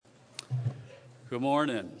Good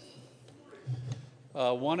morning.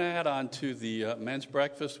 Want to add on to the men's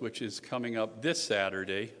breakfast, which is coming up this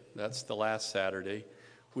Saturday. That's the last Saturday.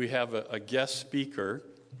 We have a guest speaker.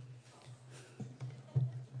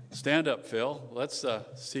 Stand up, Phil. Let's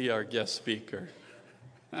see our guest speaker.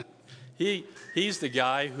 He's the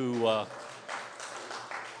guy who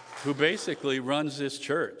basically runs this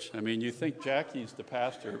church. I mean, you think Jackie's the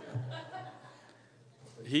pastor.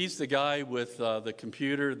 He's the guy with the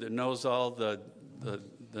computer that knows all the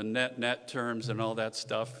net terms and all that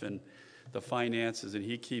stuff and the finances, and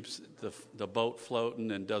he keeps the boat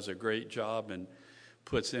floating and does a great job and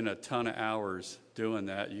puts in a ton of hours doing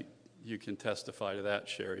that. You can testify to that,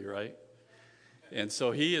 Sherry, right? And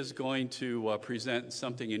so he is going to present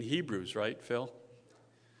something in Hebrews, right, Phil?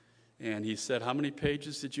 And he said, how many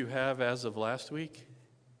pages did you have as of last week?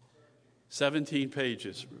 17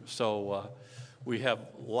 pages. So we have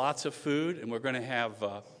lots of food, and we're going to have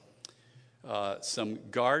some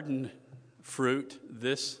garden fruit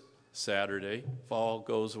this Saturday. If all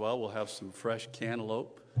goes well, we'll have some fresh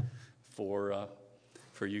cantaloupe for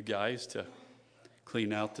you guys to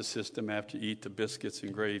clean out the system after you eat the biscuits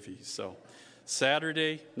and gravy. So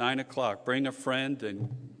Saturday, 9 o'clock. Bring a friend, and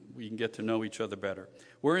we can get to know each other better.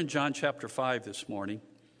 We're in John chapter 5 this morning.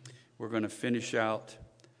 We're going to finish out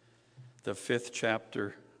the 5th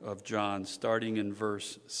chapter of John, starting in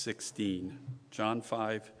verse 16. John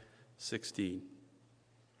 5:16.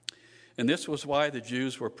 And this was why the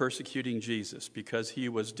Jews were persecuting Jesus, because he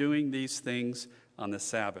was doing these things on the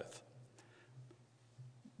Sabbath.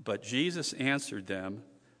 But Jesus answered them,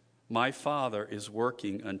 my Father is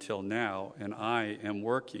working until now, and I am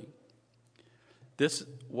working. This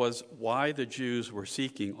was why the Jews were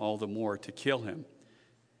seeking all the more to kill him,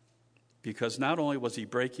 because not only was he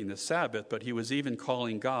breaking the Sabbath, but he was even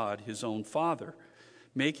calling God his own Father,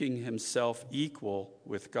 making himself equal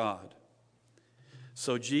with God.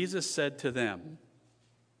 So Jesus said to them,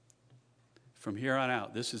 from here on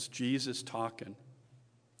out, this is Jesus talking.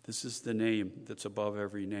 This is the name that's above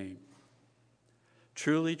every name.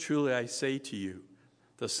 Truly, truly, I say to you,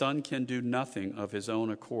 the Son can do nothing of his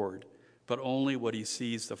own accord, but only what he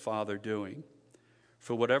sees the Father doing.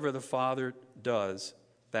 For whatever the Father does,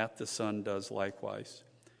 that the Son does likewise.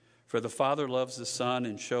 For the Father loves the Son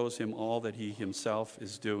and shows him all that he himself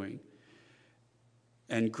is doing.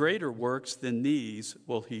 And greater works than these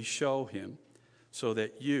will he show him, so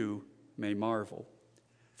that you may marvel.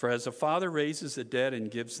 For as the Father raises the dead and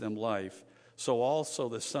gives them life, so also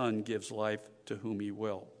the Son gives life to whom he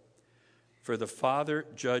will. For the Father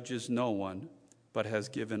judges no one, but has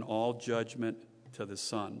given all judgment to the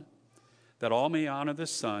Son, that all may honor the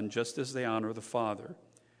Son just as they honor the Father.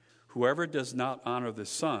 Whoever does not honor the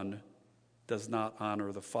Son does not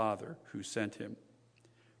honor the Father who sent him.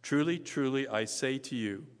 Truly, truly, I say to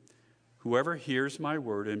you, whoever hears my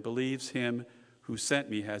word and believes him who sent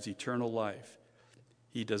me has eternal life.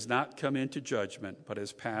 He does not come into judgment, but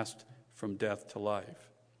has passed from death to life.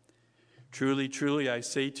 Truly, truly, I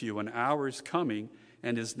say to you, an hour is coming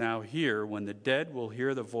and is now here when the dead will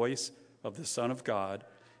hear the voice of the Son of God,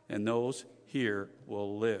 and those here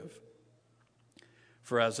will live.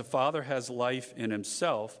 For as the Father has life in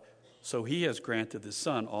himself, so he has granted the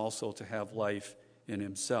Son also to have life in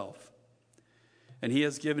himself. And he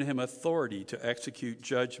has given him authority to execute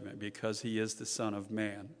judgment, because he is the Son of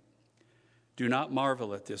Man. Do not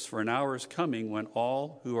marvel at this, for an hour is coming when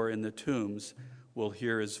all who are in the tombs will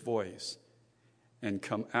hear his voice and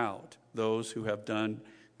come out, those who have done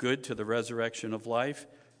good to the resurrection of life,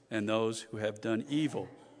 and those who have done evil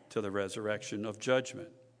to the resurrection of judgment.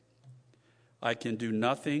 I can do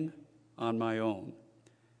nothing on my own.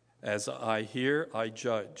 As I hear, I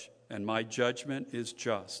judge, and my judgment is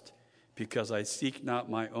just, because I seek not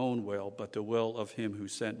my own will, but the will of him who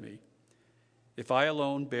sent me. If I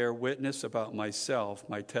alone bear witness about myself,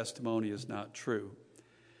 my testimony is not true.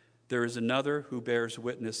 There is another who bears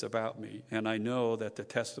witness about me, and I know that the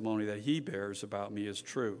testimony that he bears about me is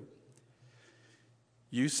true.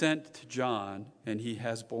 You sent to John, and he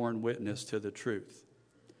has borne witness to the truth.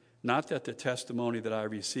 Not that the testimony that I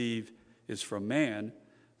receive is from man,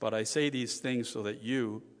 but I say these things so that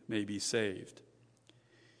you may be saved.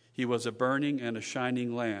 He was a burning and a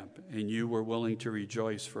shining lamp, and you were willing to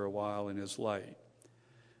rejoice for a while in his light.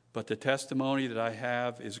 But the testimony that I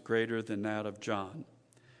have is greater than that of John.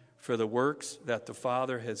 For the works that the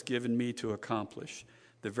Father has given me to accomplish,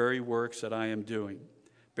 the very works that I am doing,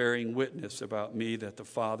 bearing witness about me that the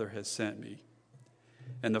Father has sent me.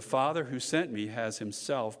 And the Father who sent me has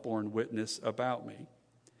himself borne witness about me.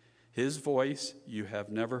 His voice you have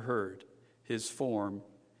never heard, his form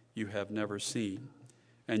you have never seen.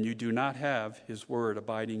 and you do not have his word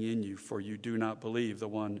abiding in you, for you do not believe the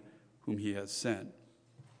one whom he has sent.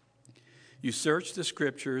 You search the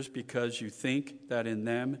Scriptures because you think that in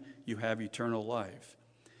them you have eternal life,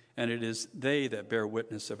 and it is they that bear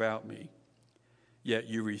witness about me. Yet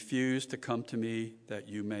you refuse to come to me that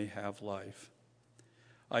you may have life.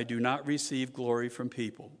 I do not receive glory from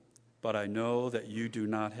people, but I know that you do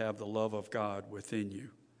not have the love of God within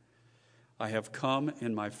you. I have come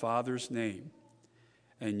in my Father's name,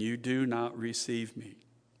 and you do not receive me.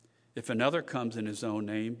 If another comes in his own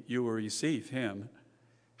name, you will receive him.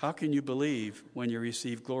 How can you believe when you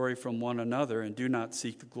receive glory from one another and do not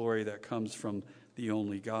seek the glory that comes from the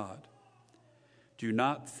only God? Do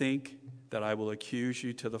not think that I will accuse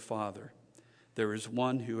you to the Father. There is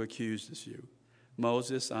one who accuses you,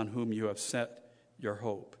 Moses, on whom you have set your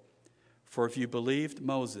hope. For if you believed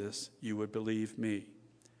Moses, you would believe me,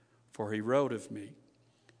 for he wrote of me.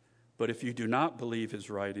 But if you do not believe his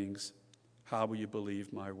writings, how will you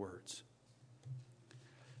believe my words?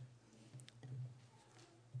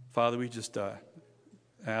 Father, we just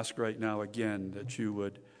ask right now again that you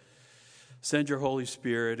would send your Holy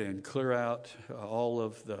Spirit and clear out all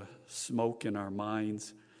of the smoke in our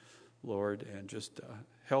minds, Lord, and just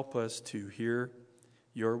help us to hear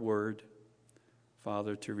your word,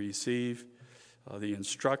 Father, to receive the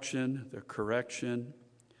instruction, the correction,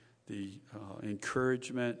 the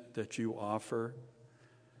encouragement that you offer.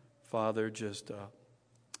 Father, just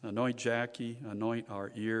anoint Jackie, anoint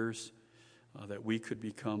our ears, that we could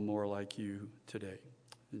become more like you today.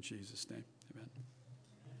 In Jesus' name, amen.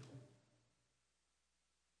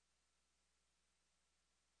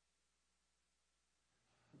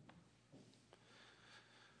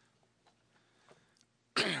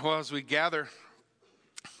 Well, as we gather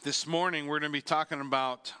this morning, we're going to be talking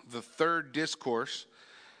about the third discourse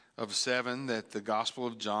of 7 that the Gospel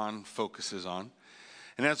of John focuses on.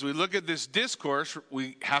 And as we look at this discourse,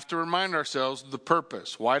 we have to remind ourselves the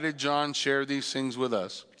purpose. Why did John share these things with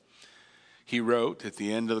us? He wrote at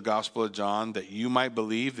the end of the Gospel of John that you might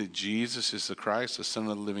believe that Jesus is the Christ, the Son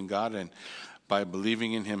of the living God, and by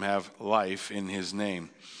believing in him have life in his name.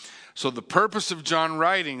 So the purpose of John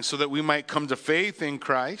writing, so that we might come to faith in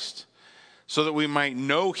Christ, so that we might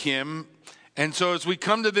know him. And so as we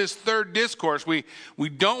come to this third discourse, we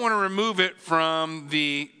don't want to remove it from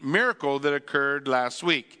the miracle that occurred last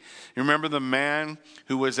week. You remember the man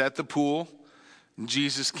who was at the pool?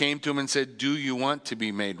 Jesus came to him and said, "Do you want to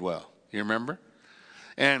be made well?" You remember?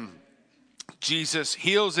 And Jesus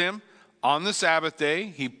heals him on the Sabbath day.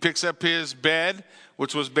 He picks up his bed,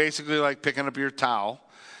 which was basically like picking up your towel,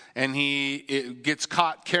 and he gets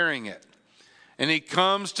caught carrying it. And he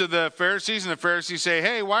comes to the Pharisees, and the Pharisees say,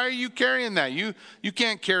 "Hey, why are you carrying that? You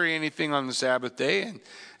can't carry anything on the Sabbath day."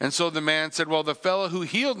 And so the man said, "Well, the fellow who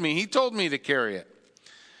healed me, he told me to carry it."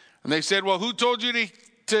 And they said, "Well, who told you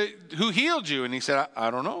who healed you?" And he said, I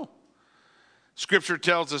don't know. Scripture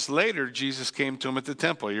tells us later Jesus came to him at the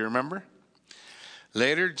temple. You remember?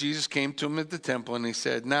 Later, Jesus came to him at the temple, and he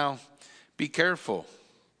said, "Now, be careful,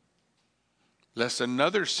 lest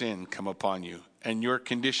another sin come upon you, and your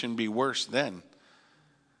condition be worse then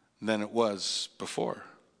than it was before."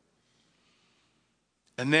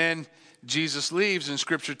 And then Jesus leaves, and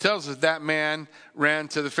Scripture tells us that man ran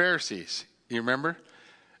to the Pharisees. You remember?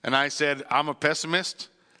 And I said, I'm a pessimist,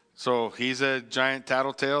 so he's a giant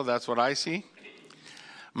tattletale. That's what I see.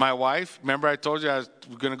 My wife, remember I told you I was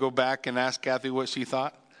going to go back and ask Kathy what she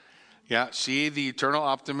thought? Yeah, she, the eternal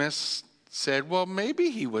optimist, said, well, maybe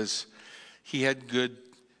he had good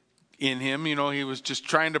in him. You know, he was just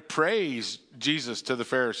trying to praise Jesus to the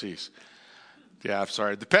Pharisees. Yeah, I'm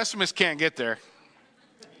sorry. The pessimist can't get there.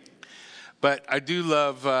 But I do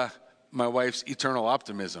love my wife's eternal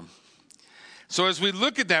optimism. So as we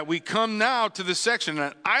look at that, we come now to the section,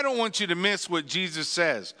 and I don't want you to miss what Jesus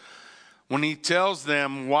says when he tells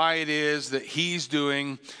them why it is that he's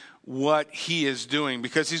doing what he is doing.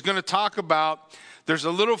 Because he's going to talk about, there's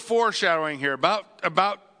a little foreshadowing here.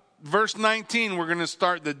 About verse 19, we're going to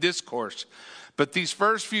start the discourse. But these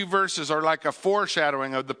first few verses are like a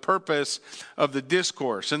foreshadowing of the purpose of the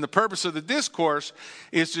discourse. And the purpose of the discourse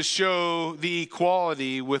is to show the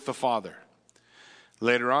equality with the Father.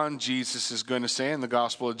 Later on, Jesus is going to say in the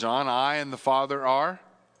Gospel of John, I and the Father are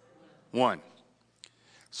one.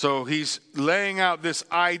 So he's laying out this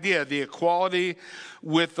idea, the equality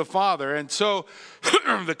with the Father. And so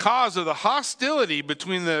the cause of the hostility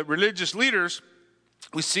between the religious leaders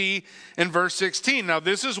we see in verse 16. Now,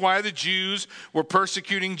 this is why the Jews were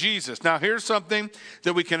persecuting Jesus. Now, here's something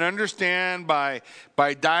that we can understand by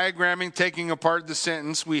diagramming, taking apart the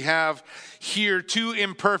sentence. We have here two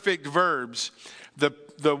imperfect verbs.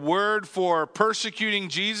 the word for persecuting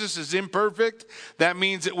Jesus is imperfect. That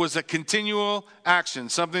means it was a continual action,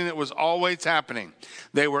 something that was always happening.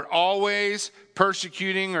 They were always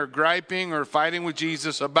persecuting or griping or fighting with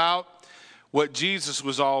Jesus about what Jesus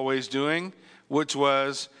was always doing, which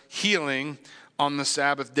was healing on the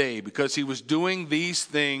Sabbath day, because he was doing these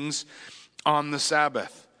things on the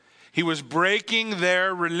Sabbath. He was breaking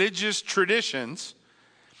their religious traditions,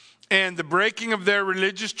 and the breaking of their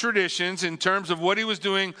religious traditions in terms of what he was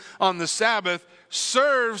doing on the Sabbath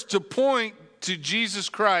serves to point to Jesus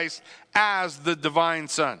Christ as the divine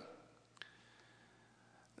Son.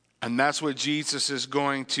 And that's what Jesus is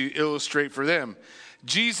going to illustrate for them.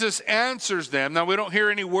 Jesus answers them. Now, we don't hear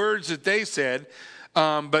any words that they said,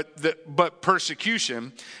 but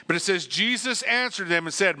persecution. But it says, Jesus answered them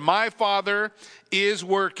and said, my Father is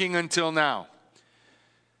working until now.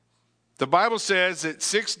 The Bible says that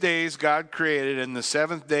 6 days God created, and the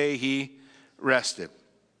seventh day he rested.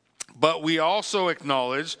 But we also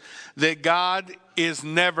acknowledge that God is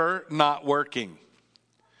never not working.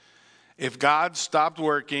 If God stopped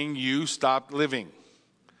working, you stopped living.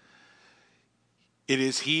 It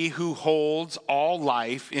is he who holds all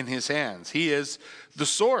life in his hands. He is the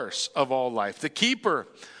source of all life, the keeper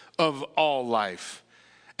of all life.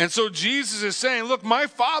 And so Jesus is saying, look, my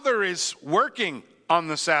Father is working on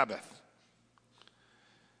the Sabbath.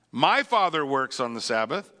 My Father works on the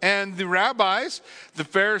Sabbath. And the rabbis, the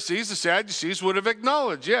Pharisees, the Sadducees would have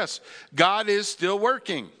acknowledged, yes, God is still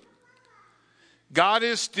working. God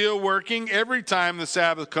is still working every time the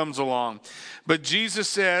Sabbath comes along. But Jesus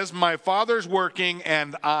says, my Father's working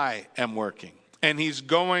and I am working. And he's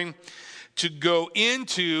going to go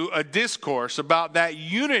into a discourse about that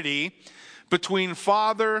unity between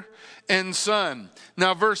Father and Son.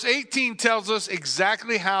 Now, verse 18 tells us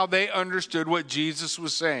exactly how they understood what Jesus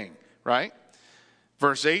was saying, right?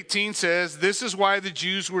 Verse 18 says, this is why the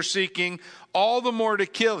Jews were seeking all the more to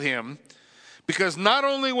kill him, because not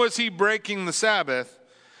only was he breaking the Sabbath,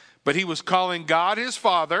 but he was calling God his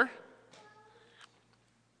Father,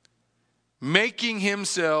 making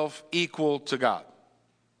himself equal to God,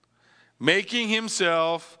 making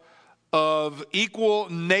himself of equal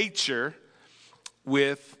nature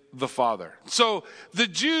with the Father. So the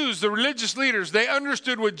Jews, the religious leaders, they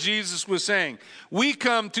understood what Jesus was saying. We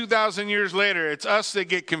come 2,000 years later, it's us that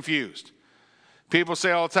get confused. People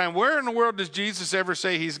say all the time, where in the world does Jesus ever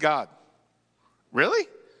say he's God? Really?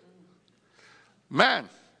 Man,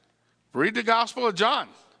 read the Gospel of John.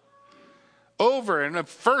 Over in the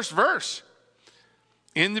first verse.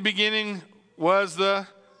 In the beginning was the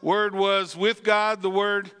Word, was with God, the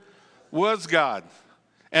Word was God.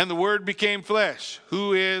 And the Word became flesh.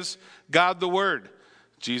 Who is God the Word?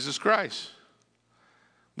 Jesus Christ.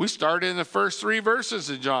 We start in the first 3 verses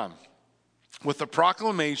of John with the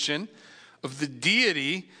proclamation of the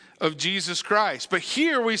deity of Jesus Christ. But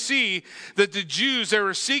here we see that the Jews, they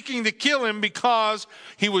were seeking to kill him because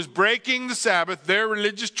he was breaking the Sabbath, their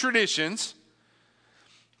religious traditions.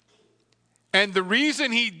 And the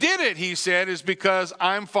reason he did it, he said, is because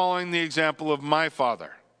I'm following the example of my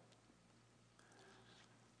Father.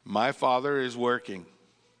 My Father is working,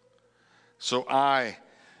 so I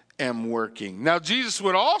am working. Now, Jesus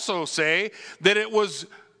would also say that it was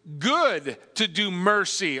good to do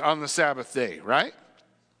mercy on the Sabbath day, right?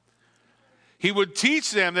 He would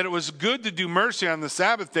teach them that it was good to do mercy on the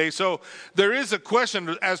Sabbath day. So there is a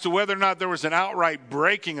question as to whether or not there was an outright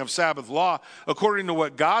breaking of Sabbath law according to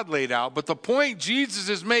what God laid out. But the point Jesus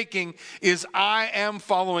is making is I am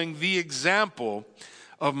following the example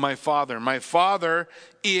of my Father. My Father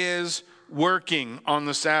is working on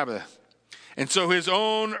the Sabbath. And so his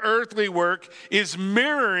own earthly work is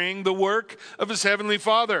mirroring the work of his heavenly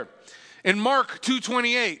Father. In Mark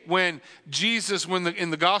 2:28, when Jesus,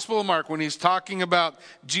 in the Gospel of Mark, when he's talking about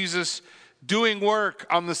Jesus doing work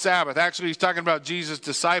on the Sabbath, actually he's talking about Jesus'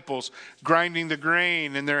 disciples grinding the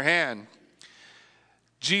grain in their hand.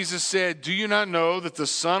 Jesus said, do you not know that the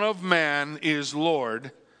Son of Man is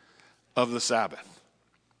Lord of the Sabbath?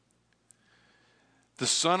 The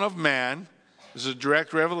Son of Man is a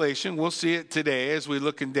direct revelation. We'll see it today as we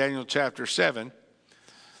look in Daniel chapter 7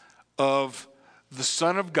 of the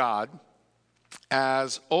Son of God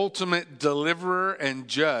as ultimate deliverer and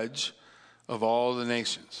judge of all the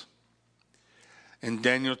nations. In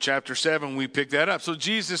Daniel chapter 7, we pick that up. So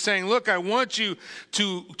Jesus is saying, look, I want you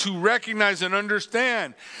to recognize and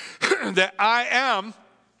understand that I am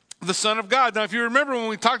the Son of God. Now, if you remember when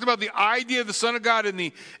we talked about the idea of the Son of God in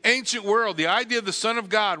the ancient world, the idea of the Son of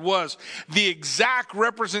God was the exact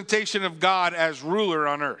representation of God as ruler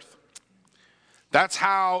on earth. That's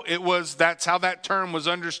how it was. That's how that term was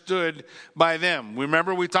understood by them.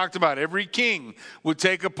 Remember, we talked about every king would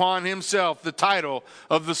take upon himself the title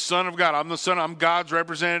of the Son of God. I'm the Son. I'm God's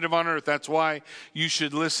representative on earth. That's why you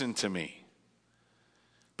should listen to me.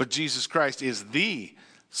 But Jesus Christ is the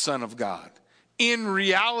Son of God in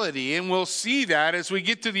reality, and we'll see that as we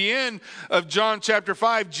get to the end of John chapter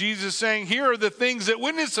 5. Jesus saying, "Here are the things that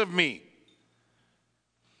witness of me."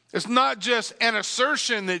 It's not just an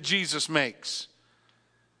assertion that Jesus makes.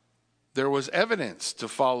 There was evidence to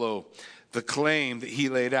follow the claim that he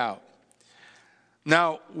laid out.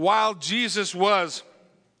 Now, while Jesus was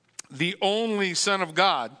the only Son of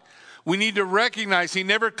God, we need to recognize he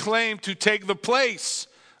never claimed to take the place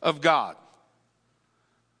of God.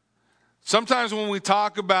 Sometimes when we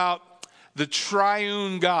talk about the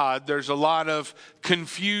triune God, there's a lot of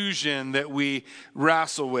confusion that we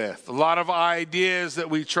wrestle with, a lot of ideas that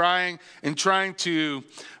we trying to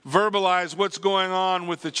verbalize what's going on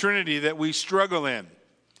with the Trinity that we struggle in.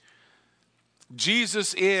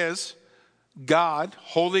 Jesus is God,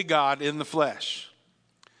 holy God in the flesh.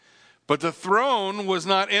 But the throne was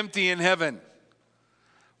not empty in heaven.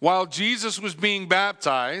 While Jesus was being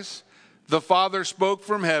baptized, the Father spoke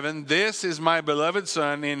from heaven, "This is my beloved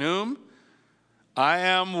Son, in whom I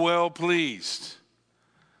am well pleased."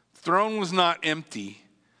 The throne was not empty.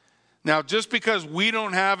 Now, just because we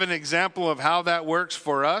don't have an example of how that works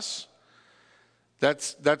for us,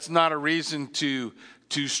 that's not a reason to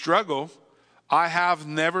struggle. I have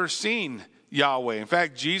never seen Yahweh. In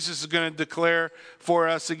fact, Jesus is going to declare for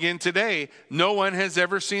us again today, no one has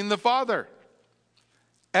ever seen the Father.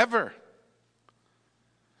 Ever.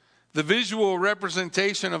 The visual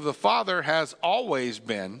representation of the Father has always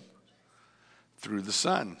been through the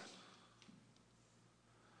Son.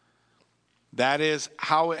 That is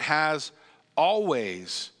how it has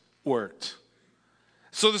always worked.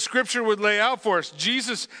 So the scripture would lay out for us,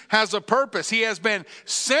 Jesus has a purpose. He has been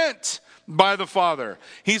sent by the Father.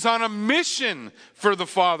 He's on a mission for the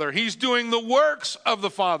Father. He's doing the works of the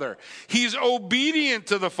Father. He's obedient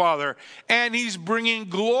to the Father, and he's bringing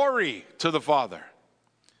glory to the Father.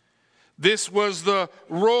 This was the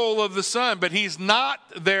role of the Son, but he's not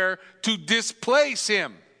there to displace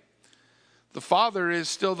him. The Father is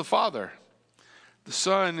still the Father. The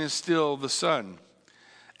Son is still the Son.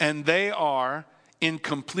 And they are in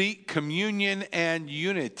complete communion and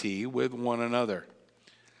unity with one another.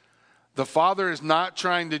 The Father is not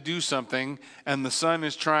trying to do something, and the Son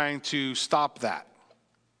is trying to stop that.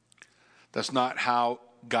 That's not how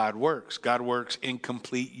God works. God works in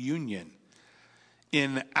complete union,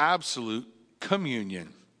 in absolute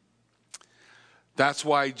communion. That's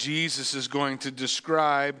why Jesus is going to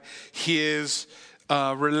describe his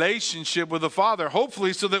relationship with the Father,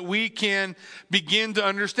 hopefully so that we can begin to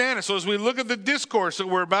understand it. So as we look at the discourse that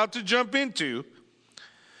we're about to jump into,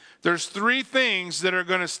 there's three things that are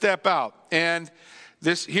going to step out. And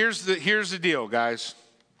here's the deal, guys.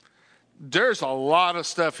 There's a lot of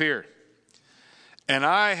stuff here. And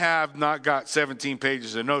I have not got 17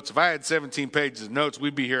 pages of notes. If I had 17 pages of notes,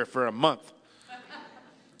 we'd be here for a month.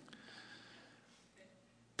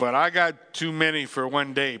 But I got too many for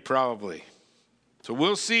one day, probably. So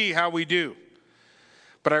we'll see how we do.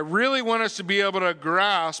 But I really want us to be able to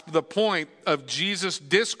grasp the point of Jesus'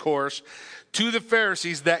 discourse to the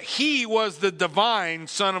Pharisees that he was the divine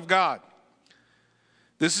Son of God.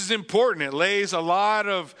 This is important. It lays a lot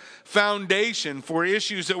of foundation for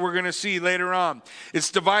issues that we're going to see later on.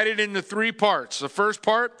 It's divided into three parts. The first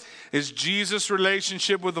part is Jesus'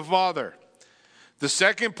 relationship with the Father. The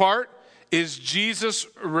second part is Jesus'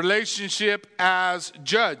 relationship as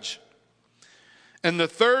judge. And the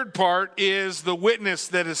third part is the witness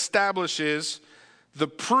that establishes the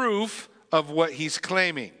proof of what he's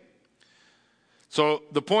claiming. So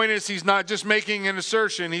the point is, he's not just making an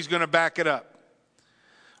assertion, he's going to back it up.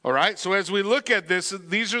 All right, so as we look at this,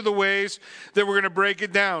 these are the ways that we're going to break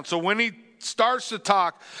it down. So when he starts to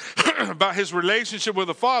talk about his relationship with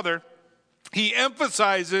the Father, he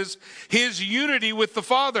emphasizes his unity with the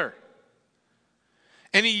Father.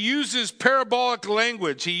 And he uses parabolic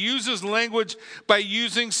language. He uses language by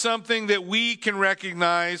using something that we can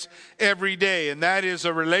recognize every day, and that is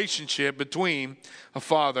a relationship between a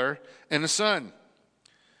father and a son.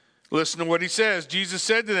 Listen to what he says. Jesus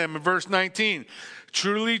said to them in verse 19,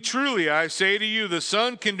 "Truly, truly, I say to you, the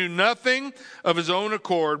Son can do nothing of his own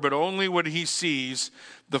accord, but only what he sees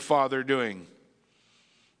the Father doing."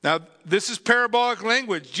 Now, this is parabolic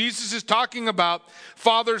language. Jesus is talking about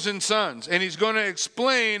fathers and sons, and he's going to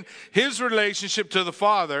explain his relationship to the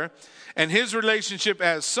Father and his relationship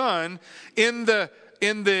as son in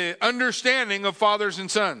the understanding of fathers and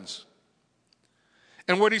sons.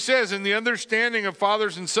 And what he says, in the understanding of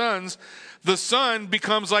fathers and sons, the son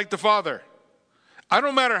becomes like the father. I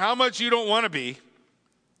don't matter how much you don't want to be,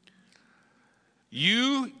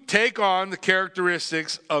 you take on the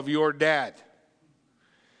characteristics of your dad.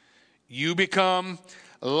 You become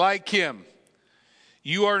like him.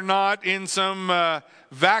 You are not in some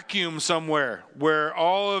vacuum somewhere where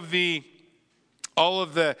all of the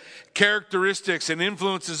characteristics and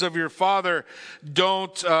influences of your father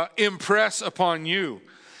don't impress upon you.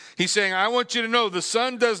 He's saying, I want you to know the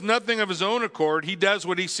son does nothing of his own accord. He does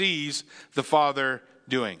what he sees the father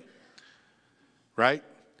doing. Right?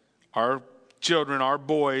 Our children, our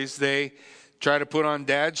boys, they try to put on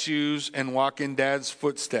dad's shoes and walk in dad's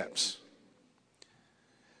footsteps.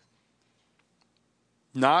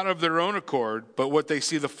 Not of their own accord, but what they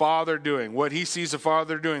see the Father doing, what he sees the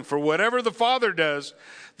Father doing. For whatever the Father does,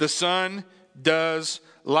 the Son does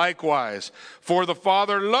likewise. For the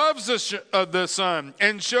Father loves the Son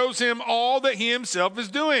and shows him all that he himself is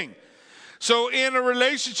doing. So in a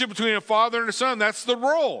relationship between a father and a son, that's the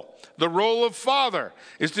role. The role of father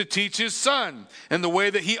is to teach his son and the way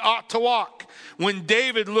that he ought to walk. When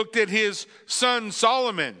David looked at his son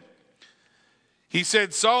Solomon, he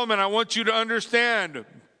said, Solomon, I want you to understand,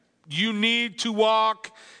 you need to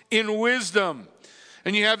walk in wisdom.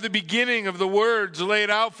 And you have the beginning of the words laid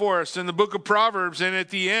out for us in the book of Proverbs and at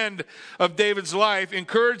the end of David's life,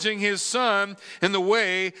 encouraging his son in the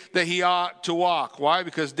way that he ought to walk. Why?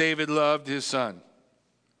 Because David loved his son.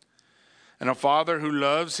 And a father who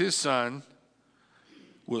loves his son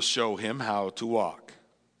will show him how to walk.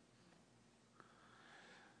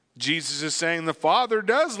 Jesus is saying the Father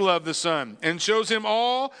does love the Son and shows him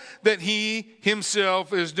all that he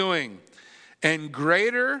himself is doing. And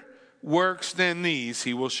greater works than these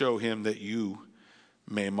he will show him that you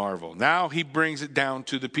may marvel. Now he brings it down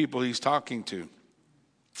to the people he's talking to.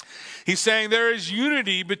 He's saying there is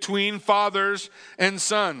unity between fathers and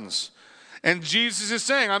sons. And Jesus is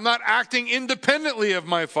saying, I'm not acting independently of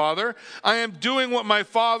my Father. I am doing what my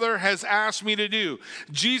Father has asked me to do.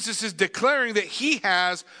 Jesus is declaring that he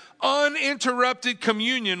has uninterrupted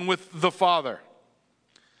communion with the Father.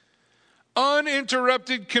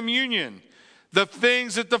 Uninterrupted communion. The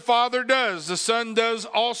things that the Father does, the Son does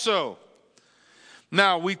also.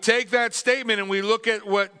 Now, we take that statement and we look at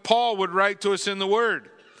what Paul would write to us in the Word.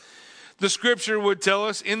 The Scripture would tell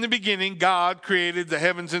us, in the beginning, God created the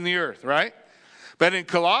heavens and the earth, right? But in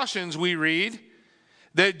Colossians, we read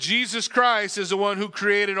that Jesus Christ is the one who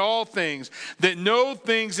created all things, that no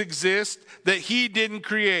things exist that he didn't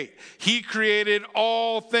create. He created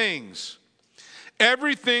all things.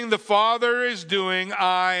 Everything the Father is doing,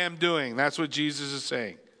 I am doing. That's what Jesus is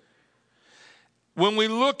saying. When we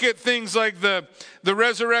look at things like the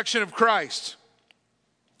resurrection of Christ,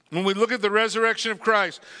 when we look at the resurrection of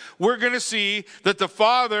Christ, we're going to see that the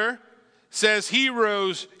Father says he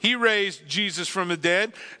raised Jesus from the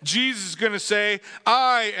dead. Jesus is going to say,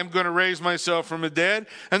 I am going to raise myself from the dead.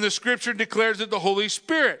 And the Scripture declares that the Holy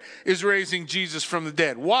Spirit is raising Jesus from the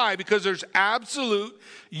dead. Why? Because there's absolute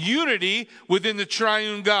unity within the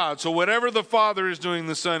triune God. So whatever the Father is doing,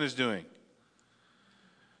 the Son is doing.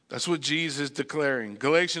 That's what Jesus is declaring.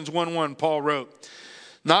 Galatians 1:1, Paul wrote,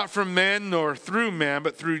 not from men nor through man,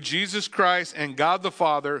 but through Jesus Christ and God the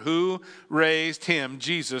Father who raised him,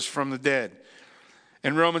 Jesus, from the dead.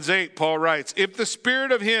 In Romans 8, Paul writes, if the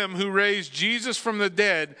Spirit of him who raised Jesus from the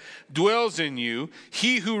dead dwells in you,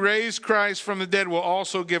 he who raised Christ from the dead will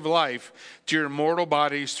also give life to your mortal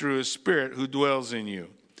bodies through his Spirit who dwells in you.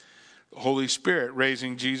 The Holy Spirit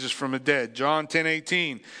raising Jesus from the dead. John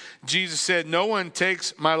 10:18, Jesus said, no one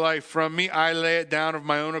takes my life from me. I lay it down of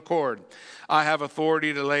my own accord. I have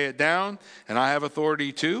authority to lay it down, and I have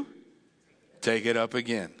authority to take it up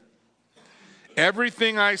again.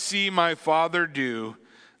 Everything I see my Father do,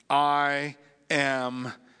 I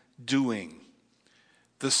am doing.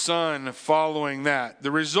 The Son following that.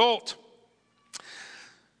 The result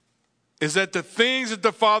is that the things that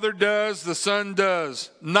the Father does, the Son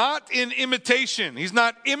does. Not in imitation. He's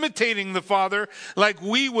not imitating the Father like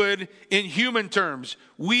we would in human terms.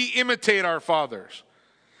 We imitate our fathers.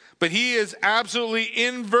 But he is absolutely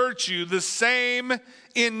in virtue the same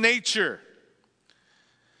in nature.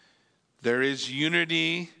 There is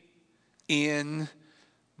unity in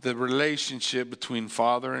the relationship between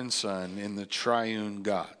Father and Son in the triune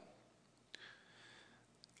God.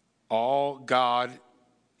 All God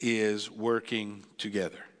is working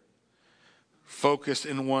together, focused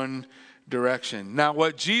in one direction. Now,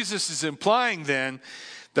 what Jesus is implying then,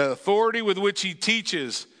 the authority with which he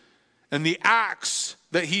teaches and the acts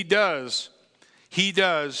that he does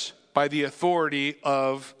by the authority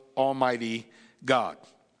of Almighty God.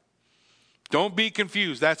 Don't be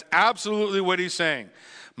confused. That's absolutely what he's saying.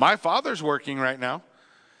 My Father's working right now.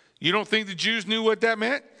 You don't think the Jews knew what that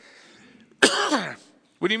meant?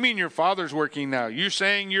 What do you mean your Father's working now? You're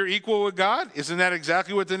saying you're equal with God? Isn't that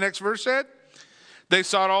exactly what the next verse said? They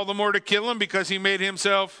sought all the more to kill him because he made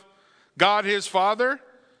himself God his Father.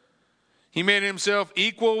 He made himself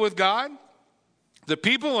equal with God. The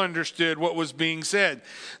people understood what was being said.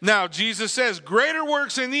 Now, Jesus says, greater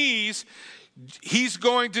works than these he's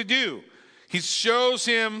going to do. He shows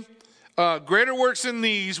him, greater works than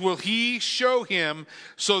these will he show him,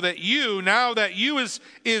 so that you, now that you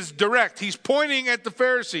is direct. He's pointing at the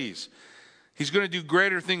Pharisees. He's going to do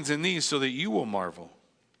greater things than these so that you will marvel.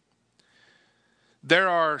 There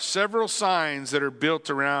are several signs that are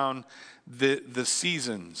built around the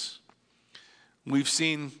seasons. We've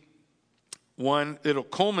seen one, it'll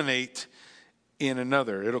culminate in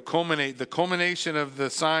another. It'll culminate, the culmination of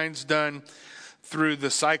the signs done through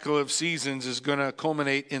the cycle of seasons is going to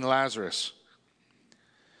culminate in Lazarus.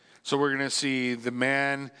 So we're going to see the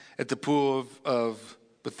man at the pool of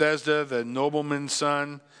Bethesda, the nobleman's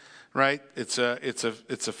son, right? It's a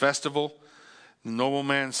festival. The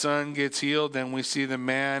nobleman's son gets healed. Then we see the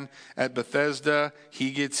man at Bethesda.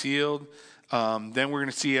 He gets healed. Then we're going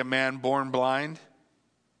to see a man born blind.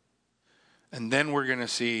 And then we're going to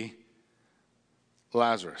see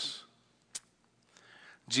Lazarus.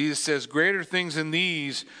 Jesus says, greater things than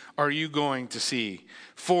these are you going to see.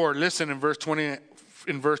 For, listen in verse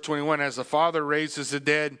 21, as the Father raises the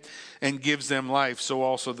dead and gives them life, so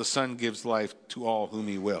also the Son gives life to all whom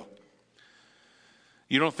he will.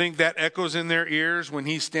 You don't think that echoes in their ears when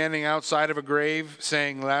he's standing outside of a grave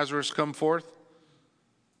saying, Lazarus, come forth?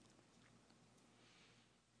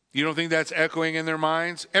 You don't think that's echoing in their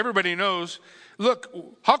minds? Everybody knows. Look,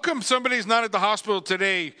 how come somebody's not at the hospital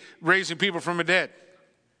today raising people from the dead?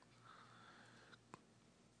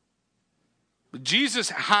 Jesus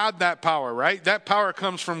had that power, right? That power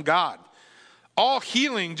comes from God. All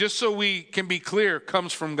healing, just so we can be clear,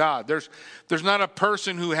 comes from God. There's not a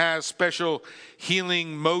person who has special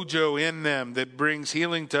healing mojo in them that brings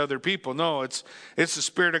healing to other people. No, it's the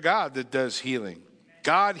Spirit of God that does healing.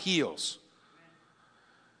 God heals.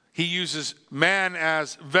 He uses man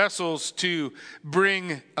as vessels to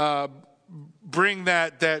bring that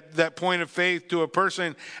point of faith to a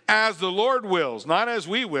person as the Lord wills, not as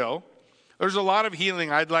we will. There's a lot of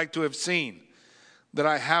healing I'd like to have seen that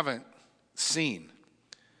I haven't seen.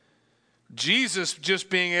 Jesus just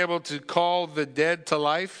being able to call the dead to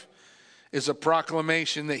life is a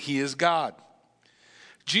proclamation that he is God.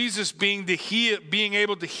 Jesus being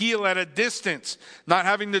able to heal at a distance, not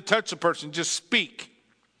having to touch a person, just speak.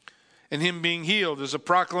 And him being healed is a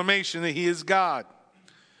proclamation that he is God.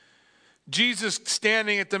 Jesus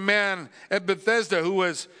standing at the man at Bethesda who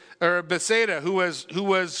was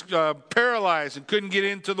paralyzed and couldn't get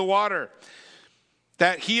into the water.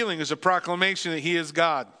 That healing is a proclamation that he is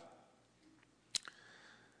God.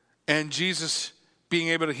 And Jesus being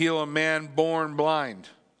able to heal a man born blind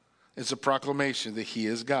is a proclamation that he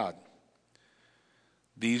is God.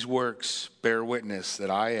 These works bear witness that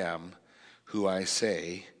I am who I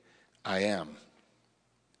say I am.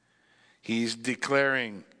 He's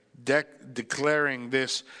declaring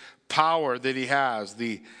this power that he has,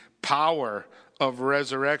 the power of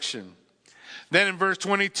resurrection. Then in verse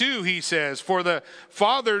 22 he says, for the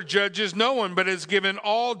Father judges no one, but has given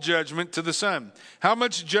all judgment to the Son. How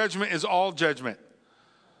much judgment is all judgment?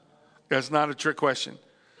 That's not a trick question.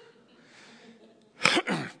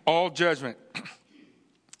 All judgment.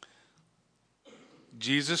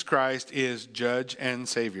 Jesus Christ is judge and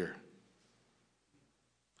Savior.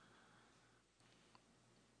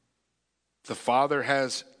 The Father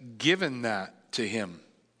has given that to him.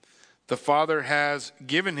 The Father has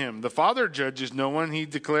given him. The Father judges no one, he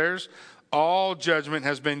declares. All judgment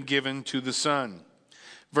has been given to the Son.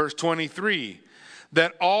 Verse 23,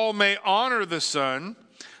 that all may honor the Son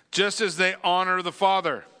just as they honor the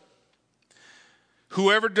Father.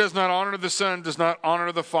 Whoever does not honor the Son does not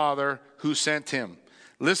honor the Father who sent him.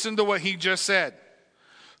 Listen to what he just said.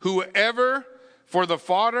 All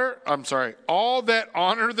that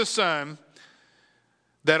honor the Son,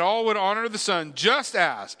 that all would honor the Son just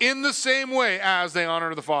as, in the same way as they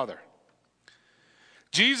honor the Father.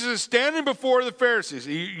 Jesus is standing before the Pharisees.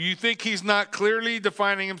 You think he's not clearly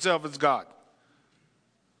defining himself as God?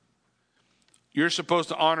 You're supposed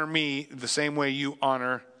to honor me the same way you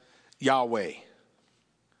honor Yahweh.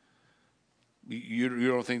 You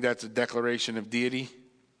don't think that's a declaration of deity?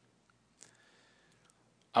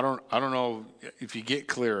 I don't know if you get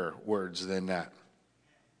clearer words than that.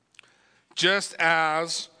 Just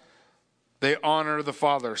as they honor the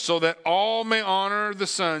Father, so that all may honor the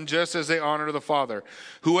Son just as they honor the Father.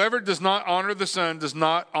 Whoever does not honor the Son does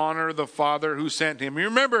not honor the Father who sent him. You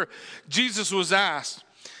remember, Jesus was asked,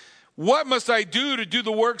 what must I do to do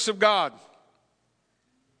the works of God?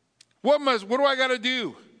 What do I got to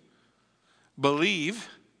do? Believe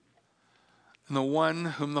in the one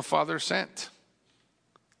whom the Father sent.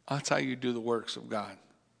 That's how you do the works of God.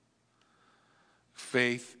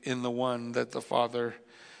 Faith in the one that the Father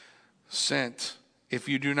sent. If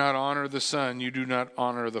you do not honor the Son, you do not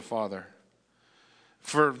honor the Father.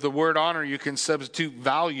 For the word honor, you can substitute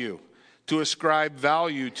value, to ascribe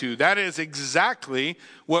value to. That is exactly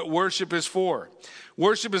what worship is for.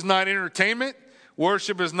 Worship is not entertainment.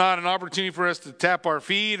 Worship is not an opportunity for us to tap our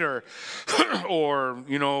feet or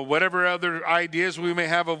whatever other ideas we may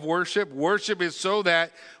have of worship. Worship is so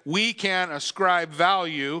that we can ascribe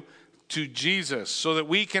value to Jesus, so that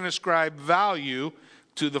we can ascribe value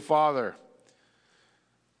to the Father.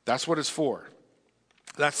 That's what it's for.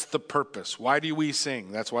 That's the purpose. Why do we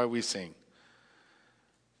sing? That's why we sing.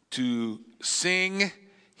 To sing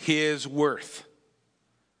his worth.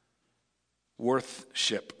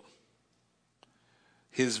 Worthship.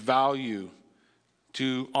 His value.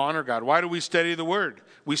 To honor God. Why do we study the Word?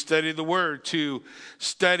 We study the Word to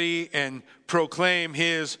study and proclaim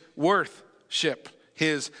his worthship.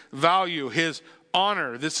 His value. His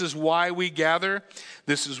honor. This is why we gather.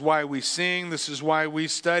 This is why we sing. This is why we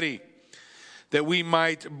study. That we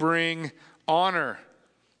might bring honor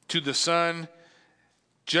to the Son,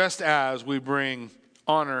 just as we bring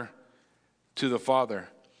honor to the Father.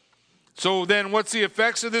 So then, what's the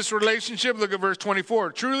effects of this relationship? Look at verse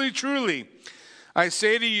 24. Truly, truly, I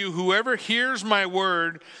say to you, whoever hears my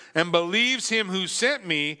word and believes him who sent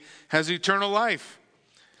me has eternal life.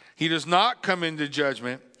 He does not come into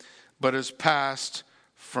judgment, but is passed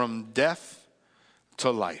from death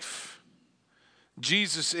to life.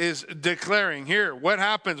 Jesus is declaring here what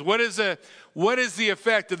happens. What is the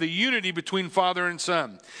effect of the unity between Father and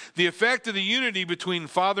Son? The effect of the unity between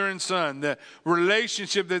Father and Son, the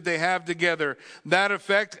relationship that they have together, that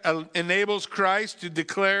effect enables Christ to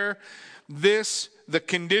declare this, the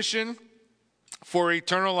condition for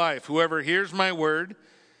eternal life. Whoever hears my word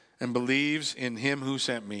and believes in him who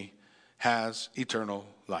sent me has eternal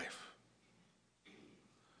life.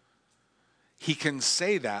 He can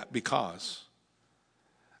say that because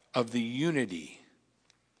of the unity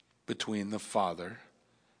between the Father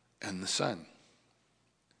and the Son.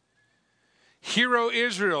 Hear, O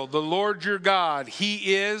Israel, the Lord your God,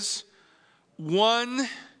 he is one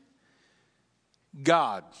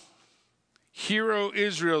God. Hear, O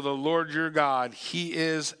Israel, the Lord your God, he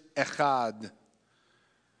is Echad.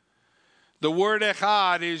 The word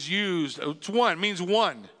Echad is used, it's one, means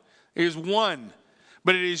one. It is one.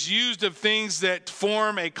 But it is used of things that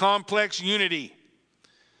form a complex unity.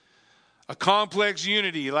 A complex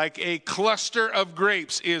unity, like a cluster of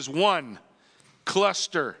grapes, is one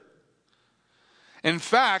cluster. In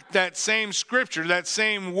fact, that same scripture, that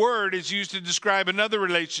same word is used to describe another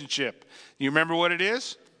relationship. You remember what it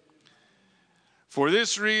is? For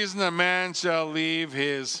this reason, a man shall leave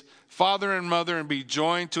his father and mother and be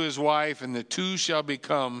joined to his wife, and the two shall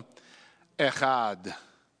become Echad,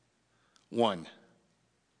 one.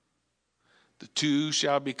 The two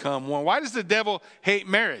shall become one. Why does the devil hate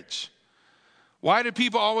marriage? Why do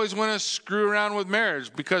people always want to screw around with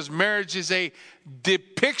marriage? Because marriage is a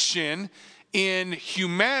depiction in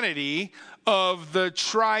humanity of the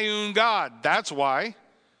triune God. That's why.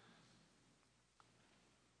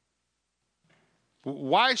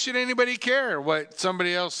 Why should anybody care what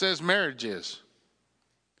somebody else says marriage is?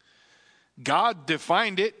 God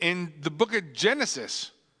defined it in the book of Genesis,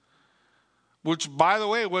 which, by the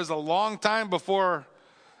way, was a long time before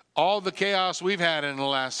all the chaos we've had in the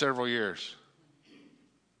last several years.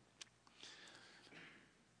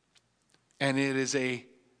 And it is an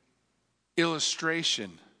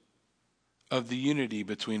illustration of the unity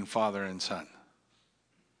between Father and Son.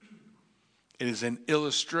 It is an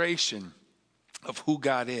illustration of who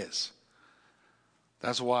God is.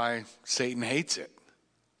 That's why Satan hates it.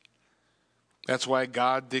 That's why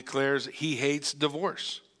God declares he hates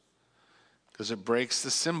divorce. Because it breaks the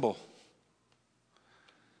symbol.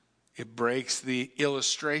 It breaks the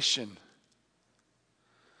illustration.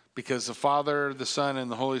 Because the Father, the Son,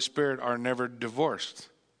 and the Holy Spirit are never divorced.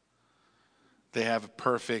 They have a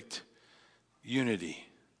perfect unity.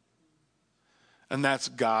 And that's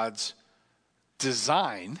God's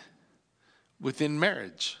design within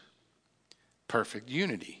marriage. Perfect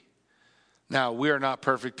unity. Now, we are not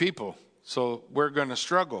perfect people, so we're going to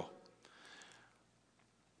struggle.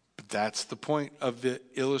 But that's the point of the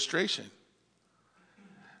illustration.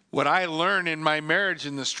 What I learn in my marriage,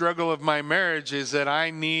 in the struggle of my marriage, is that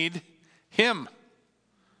I need him.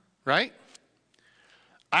 Right?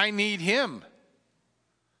 I need him.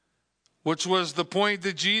 Which was the point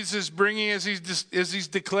that Jesus is bringing as he's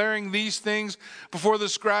declaring these things before the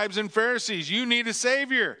scribes and Pharisees. You need a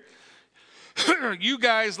Savior. You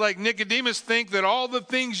guys, like Nicodemus, think that all the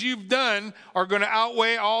things you've done are going to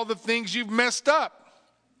outweigh all the things you've messed up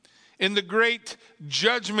in the great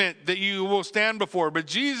judgment that you will stand before. But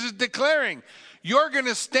Jesus is declaring, you're going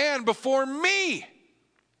to stand before me.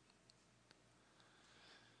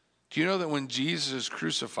 Do you know that when Jesus is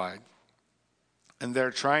crucified, and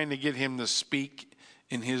they're trying to get him to speak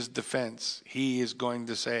in his defense, he is going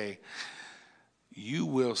to say, you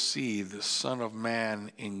will see the Son of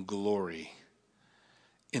Man in glory,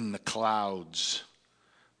 in the clouds.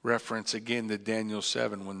 Reference again to Daniel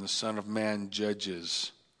 7, when the Son of Man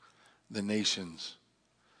judges the nations.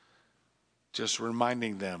 Just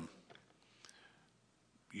reminding them,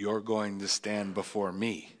 you're going to stand before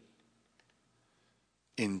me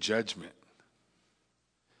in judgment.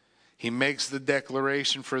 He makes the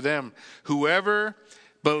declaration for them. Whoever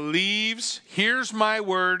believes, hears my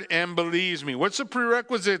word, and believes me. What's the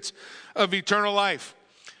prerequisites of eternal life?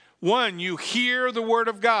 One, you hear the word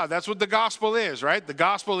of God. That's what the gospel is, right? The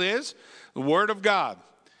gospel is the word of God.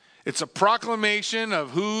 It's a proclamation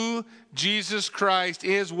of who Jesus Christ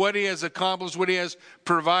is, what he has accomplished, what he has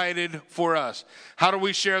provided for us. How do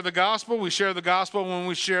we share the gospel? We share the gospel when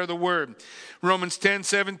we share the word. Romans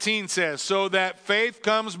 10:17 says, so that faith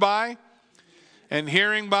comes by and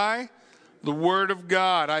hearing by the word of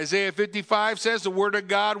God. Isaiah 55 says the word of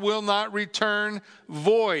God will not return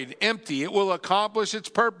void, empty. It will accomplish its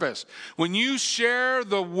purpose. When you share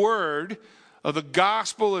the word of the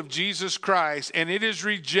gospel of Jesus Christ and it is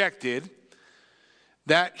rejected,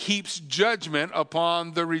 that heaps judgment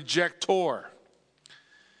upon the rejector.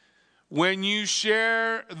 When you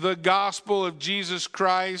share the gospel of Jesus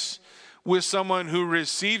Christ with someone who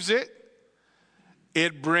receives it,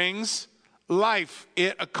 it brings life.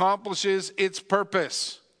 It accomplishes its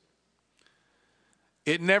purpose.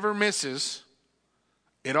 It never misses.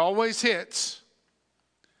 It always hits.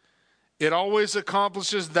 It always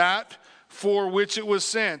accomplishes that for which it was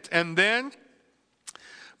sent. And then,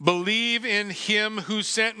 believe in him who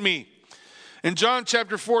sent me. In John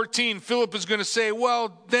chapter 14, Philip is going to say,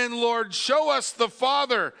 well, then, Lord, show us the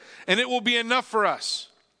Father, and it will be enough for us.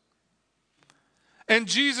 And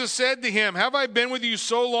Jesus said to him, have I been with you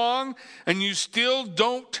so long, and you still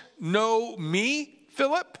don't know me,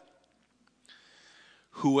 Philip?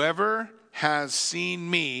 Whoever has seen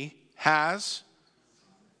me has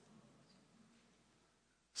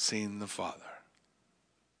seen the Father.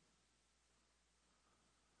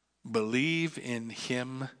 Believe in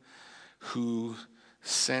him who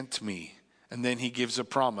sent me. And then he gives a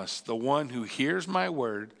promise. The one who hears my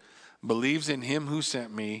word, believes in him who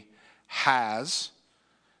sent me, has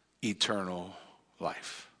eternal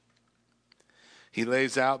life. He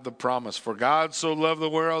lays out the promise. For God so loved the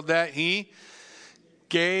world that he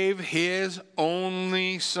gave his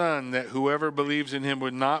only Son, that whoever believes in him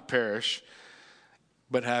would not perish,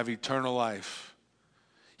 but have eternal life.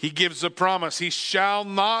 He gives a promise. He shall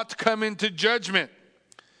not come into judgment.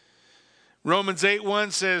 Romans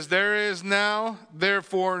 8:1 says, there is now,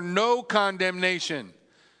 therefore, no condemnation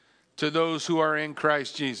to those who are in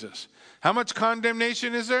Christ Jesus. How much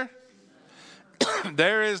condemnation is there?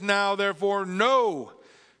 There is now, therefore, no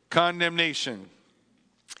condemnation.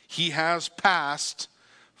 He has passed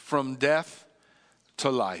from death to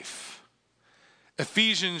life.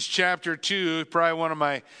 Ephesians chapter 2, probably one of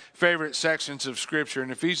my favorite sections of Scripture.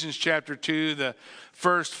 In Ephesians chapter 2, the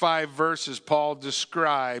first 5 verses, Paul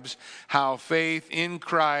describes how faith in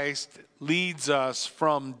Christ leads us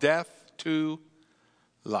from death to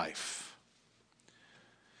life.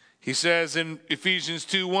 He says in Ephesians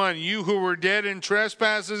 2:1, you who were dead in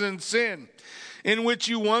trespasses and sin, in which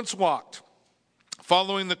you once walked,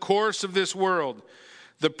 following the course of this world,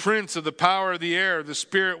 the prince of the power of the air, the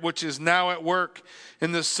spirit which is now at work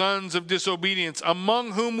in the sons of disobedience,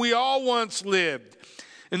 among whom we all once lived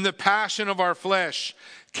in the passion of our flesh,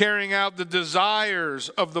 carrying out the desires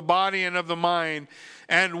of the body and of the mind,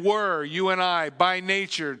 and were, you and I, by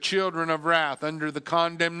nature, children of wrath, under the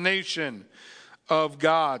condemnation of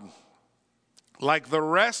God, like the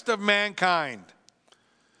rest of mankind.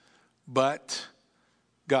 But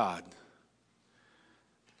God,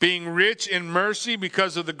 being rich in mercy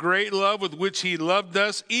because of the great love with which he loved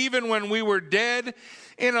us, even when we were dead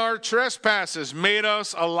in our trespasses, made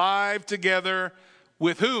us alive together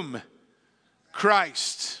with whom?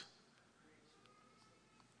 Christ.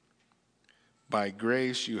 By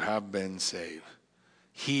grace you have been saved.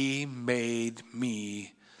 he made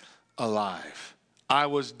me alive. I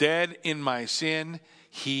was dead in my sin.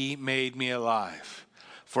 He made me alive.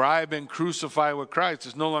 For I have been crucified with Christ.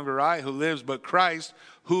 It's no longer I who lives, but Christ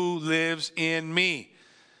who lives in me.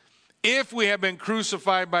 If we have been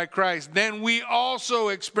crucified by Christ, then we also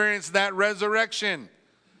experience that resurrection,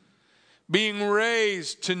 being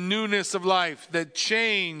raised to newness of life, that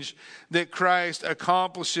change that Christ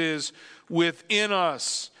accomplishes within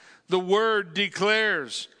us. The word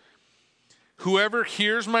declares, whoever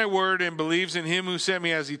hears my word and believes in him who sent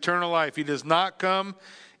me has eternal life. He does not come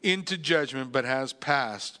into judgment, but has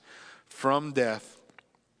passed from death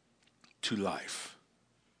to life.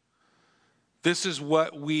 This is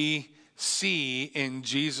what we see in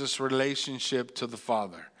Jesus' relationship to the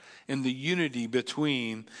Father, in the unity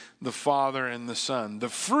between the Father and the Son, the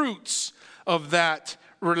fruits of that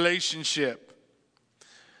relationship.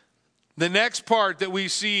 The next part that we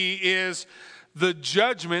see is the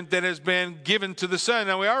judgment that has been given to the Son.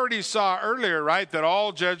 Now, we already saw earlier, right, that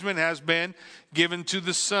all judgment has been given to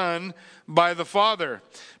the Son by the Father.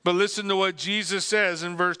 But listen to what Jesus says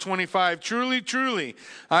in verse 25. Truly, truly,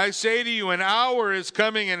 I say to you, an hour is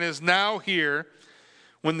coming and is now here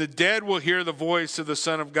when the dead will hear the voice of the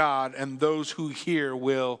Son of God, and those who hear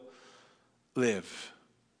will live.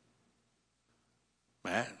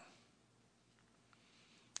 Man,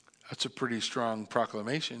 that's a pretty strong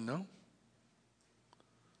proclamation, no?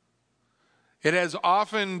 It has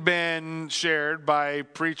often been shared by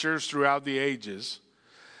preachers throughout the ages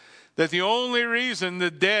that the only reason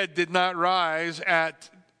the dead did not rise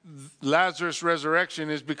at Lazarus'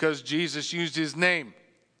 resurrection is because Jesus used his name.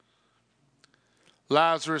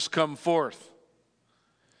 Lazarus, come forth.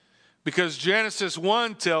 Because Genesis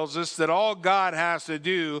 1 tells us that all God has to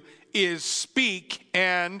do is speak,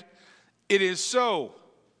 and it is so.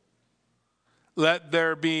 Let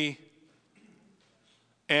there be,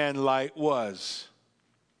 and light was.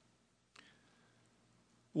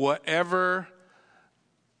 Whatever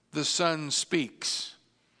the Son speaks,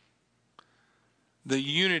 the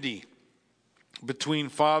unity between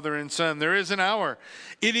Father and Son. There is an hour.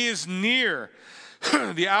 It is near.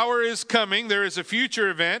 The hour is coming. There is a future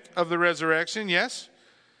event of the resurrection, yes.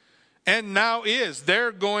 And now is.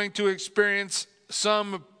 They're going to experience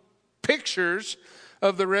some pictures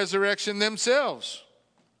of the resurrection themselves,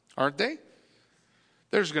 aren't they?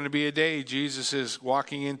 There's going to be a day Jesus is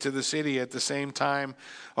walking into the city at the same time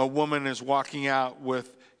a woman is walking out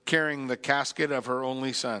with carrying the casket of her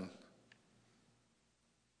only son.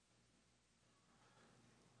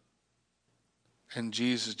 And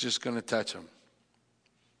Jesus is just going to touch him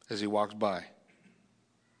as he walks by.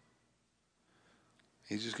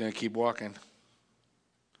 He's just going to keep walking.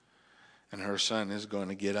 And her son is going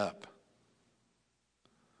to get up.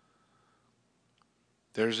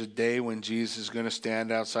 There's a day when Jesus is going to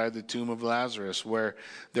stand outside the tomb of Lazarus, where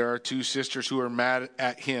there are two sisters who are mad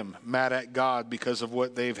at him, mad at God because of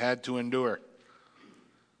what they've had to endure.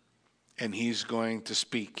 And he's going to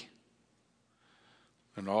speak.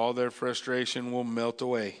 And all their frustration will melt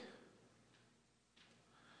away.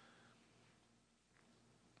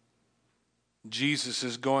 Jesus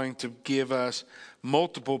is going to give us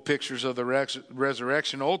multiple pictures of the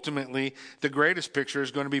resurrection. Ultimately, the greatest picture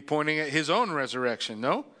is going to be pointing at his own resurrection,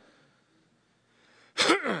 no?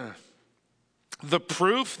 The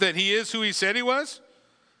proof that he is who he said he was?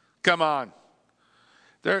 Come on.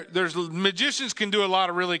 There's magicians can do a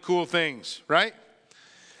lot of really cool things, right?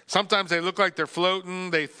 Sometimes they look like they're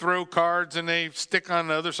floating. They throw cards and they stick on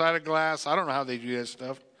the other side of glass. I don't know how they do that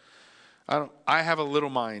stuff. I have a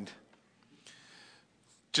little mind.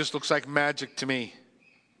 Just looks like magic to me.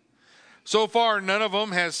 So far, none of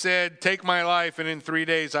them has said, take my life and in 3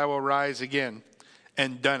 days I will rise again,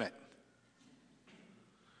 and done it.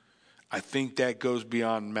 I think that goes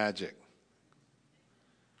beyond magic.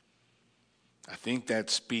 I think that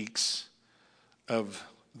speaks of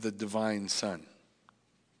the divine Son,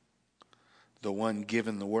 the one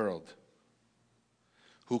given the world,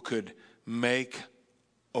 who could make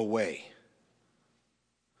a way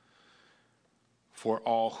for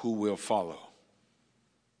all who will follow.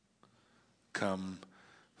 Come,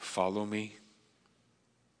 follow me.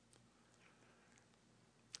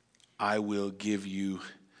 I will give you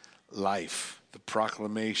life, the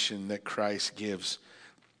proclamation that Christ gives.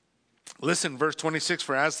 Listen, verse 26,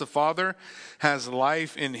 for as the Father has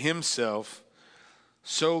life in himself,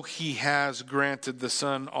 so he has granted the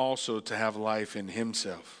Son also to have life in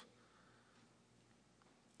himself.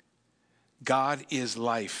 God is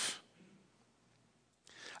life.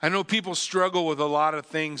 I know people struggle with a lot of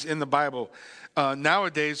things in the Bible.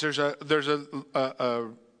 Nowadays, there's a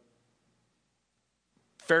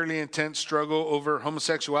fairly intense struggle over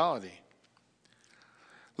homosexuality.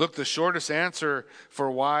 Look, the shortest answer for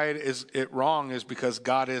why is it wrong is because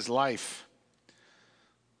God is life.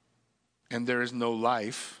 And there is no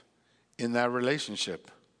life in that relationship.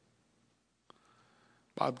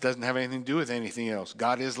 Bob doesn't have anything to do with anything else.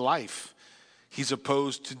 God is life. He's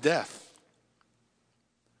opposed to death.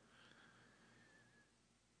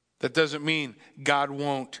 That doesn't mean God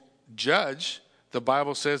won't judge. The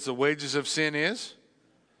Bible says the wages of sin is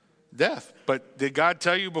death. But did God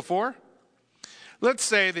tell you before? Let's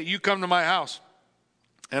say that you come to my house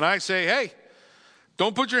and I say, hey,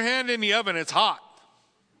 don't put your hand in the oven, it's hot.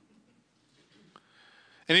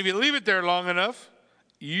 And if you leave it there long enough,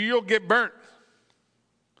 you'll get burnt.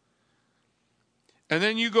 And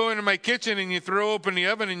then you go into my kitchen and you throw open the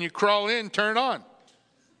oven and you crawl in, turn it on.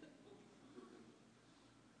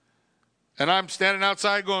 And I'm standing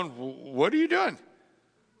outside going, what are you doing?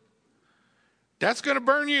 That's going to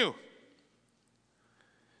burn you.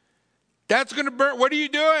 That's going to burn. What are you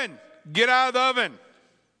doing? Get out of the oven.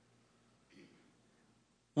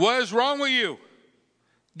 What is wrong with you?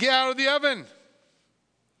 Get out of the oven.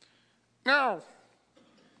 No.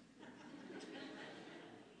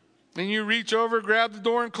 And you reach over, grab the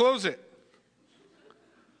door, and close it.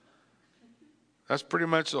 That's pretty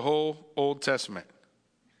much the whole Old Testament.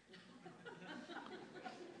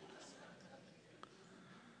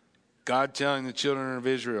 God telling the children of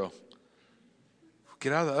Israel,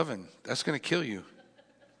 get out of the oven. That's going to kill you.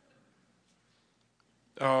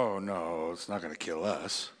 Oh, no, it's not going to kill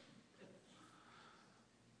us.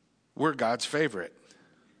 We're God's favorite.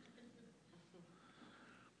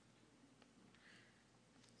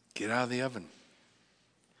 Get out of the oven.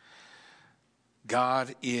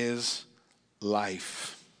 God is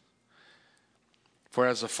life. For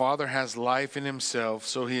as the Father has life in himself,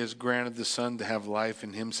 so he has granted the Son to have life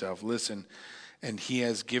in himself. Listen, and he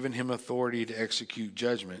has given him authority to execute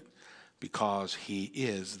judgment because he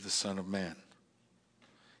is the Son of Man.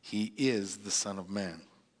 He is the Son of Man.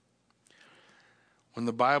 When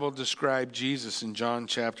the Bible described Jesus in John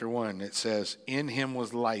chapter 1, it says, in him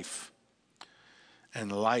was life,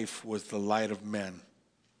 and life was the light of men.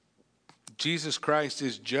 Jesus Christ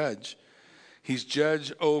is judge. He's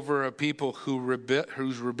judge over a people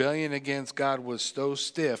whose rebellion against God was so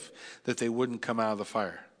stiff that they wouldn't come out of the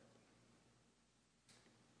fire.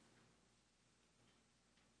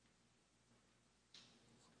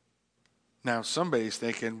 Now somebody's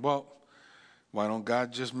thinking, well, why don't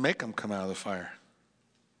God just make them come out of the fire?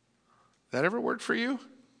 That ever worked for you?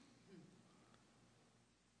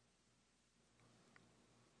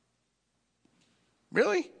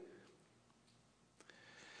 Really?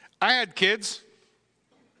 I had kids.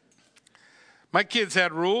 My kids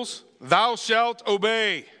had rules. Thou shalt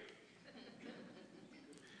obey.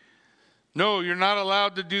 No, you're not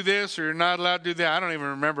allowed to do this or you're not allowed to do that. I don't even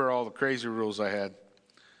remember all the crazy rules I had.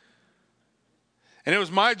 And it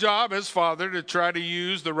was my job as father to try to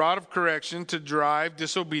use the rod of correction to drive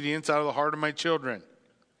disobedience out of the heart of my children.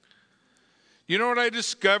 You know what I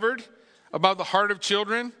discovered about the heart of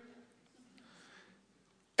children?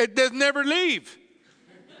 It does never leave.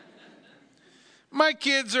 My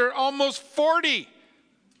kids are almost 40.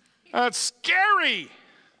 That's scary.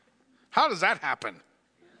 How does that happen?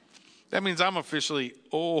 That means I'm officially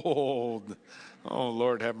old. Oh,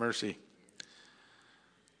 Lord, have mercy.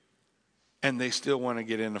 And they still want to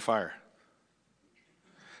get in the fire.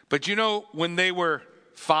 But you know, when they were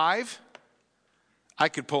 5, I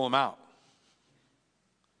could pull them out.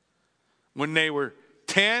 When they were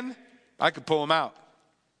 10, I could pull them out.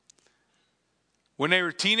 When they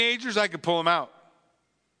were teenagers, I could pull them out.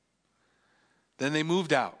 Then they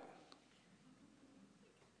moved out.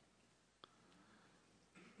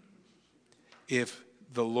 If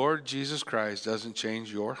the Lord Jesus Christ doesn't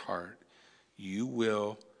change your heart, you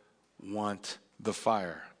will want the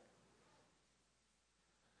fire.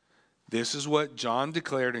 This is what John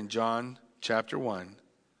declared in John chapter 1.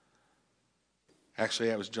 Actually,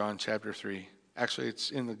 that was John chapter 3. Actually, it's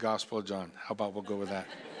in the Gospel of John. How about we'll go with that?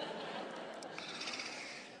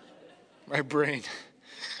 My brain,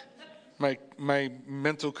 my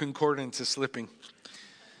mental concordance is slipping.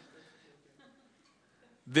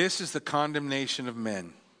 This is the condemnation of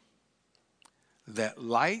men, that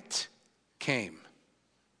light came.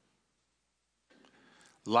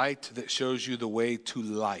 Light that shows you the way to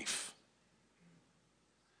life.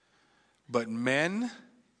 But men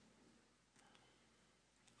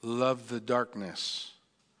love the darkness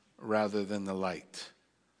rather than the light.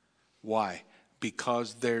 Why?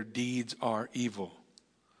 Because their deeds are evil.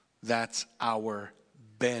 That's our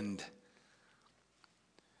bend.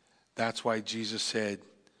 That's why Jesus said,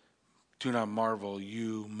 do not marvel,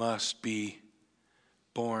 you must be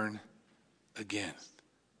born again.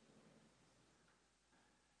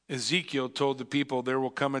 Ezekiel told the people, there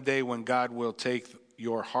will come a day when God will take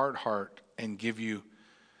your hard heart and give you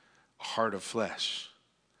a heart of flesh.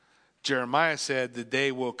 Jeremiah said, the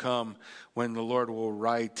day will come when the Lord will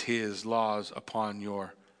write his laws upon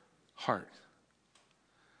your heart.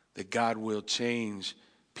 That God will change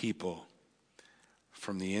people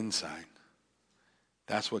from the inside.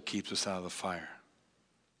 That's what keeps us out of the fire.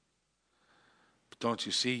 But don't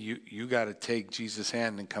you see, you got to take Jesus'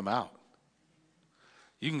 hand and come out.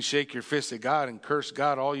 You can shake your fist at God and curse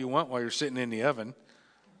God all you want while you're sitting in the oven.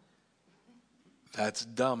 That's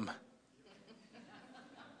dumb.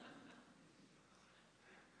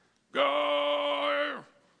 God,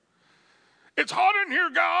 it's hot in here,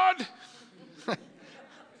 God.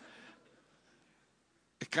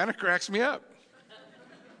 It kind of cracks me up.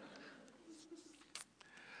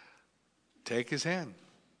 Take his hand.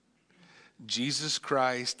 Jesus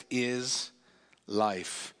Christ is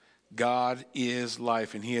life. God is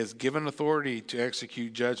life, and he has given authority to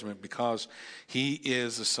execute judgment because he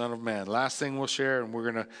is the Son of Man. Last thing we'll share, and we're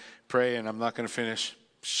going to pray, and I'm not going to finish.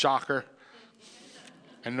 Shocker.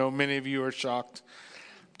 I know many of you are shocked.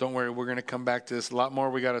 Don't worry, we're going to come back to this. A lot more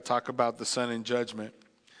we got to talk about the Son and judgment.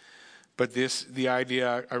 But the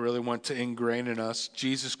idea I really want to ingrain in us,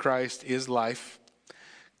 Jesus Christ is life.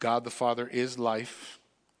 God the Father is life.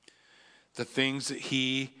 The things that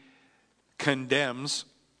he condemns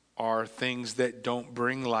are things that don't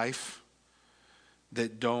bring life,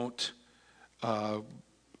 that don't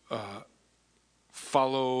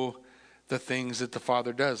follow the things that the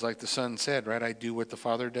Father does. Like the Son said, right? I do what the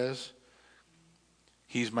Father does.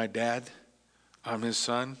 He's my dad. I'm his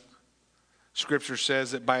son. Scripture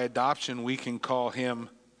says that by adoption we can call him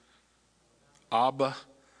Abba,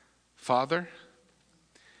 Father.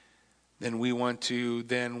 Then we want to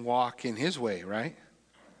then walk in his way, right?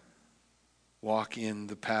 Walk in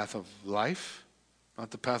the path of life,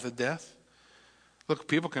 not the path of death. Look,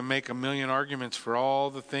 people can make a million arguments for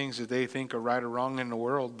all the things that they think are right or wrong in the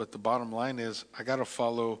world, but the bottom line is, I got to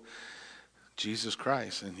follow Jesus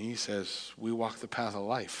Christ. And he says, we walk the path of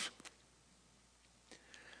life.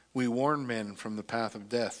 We warn men from the path of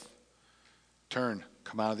death. Turn,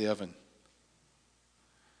 come out of the oven.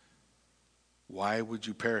 Why would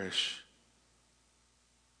you perish?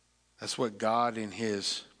 That's what God in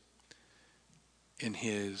his,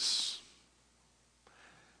 this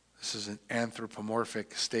is an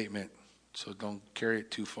anthropomorphic statement, so don't carry it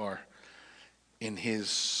too far. In his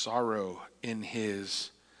sorrow, in his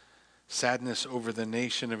sadness over the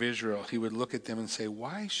nation of Israel, he would look at them and say,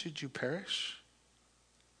 why should you perish?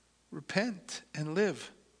 Repent and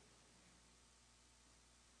live.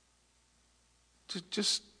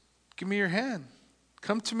 Just give me your hand.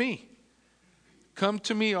 Come to me. Come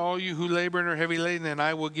to me, all you who labor and are heavy laden, and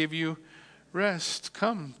I will give you rest.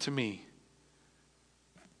 Come to me.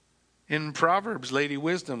 In Proverbs, Lady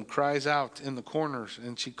Wisdom cries out in the corners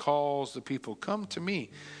and she calls the people, come to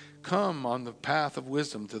me. Come on the path of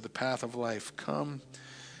wisdom to the path of life. Come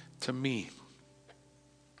to me.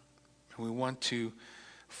 And we want to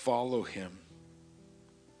follow him.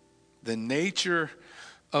 The nature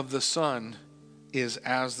of the Son is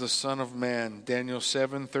as the Son of Man. Daniel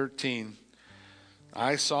 7:13.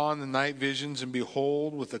 I saw in the night visions, and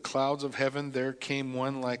behold, with the clouds of heaven there came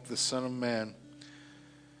one like the Son of Man.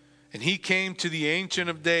 And he came to the Ancient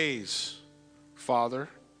of Days, Father,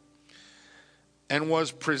 and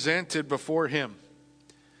was presented before him.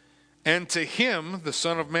 And to him, the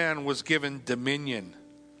Son of Man, was given dominion.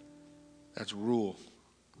 That's rule.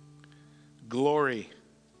 Glory.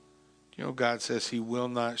 You know, God says he will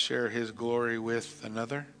not share his glory with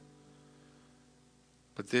another.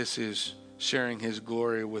 But this is sharing his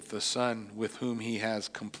glory with the Son, with whom he has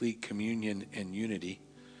complete communion and unity.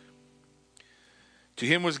 To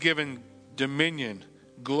him was given dominion,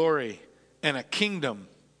 glory, and a kingdom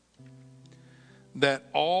that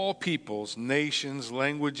all peoples, nations,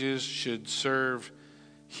 languages should serve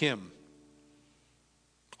him.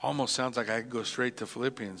 Almost sounds like I could go straight to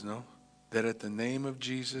Philippians, no? That at the name of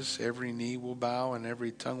Jesus, every knee will bow and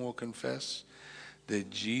every tongue will confess that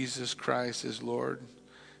Jesus Christ is Lord,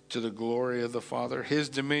 to the glory of the Father. His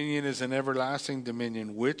dominion is an everlasting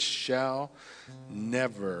dominion which shall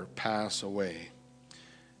never pass away.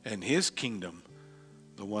 And his kingdom,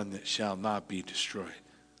 the one that shall not be destroyed.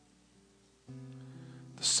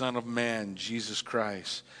 The Son of Man, Jesus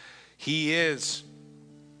Christ. He is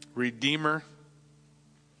Redeemer.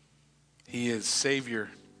 He is Savior.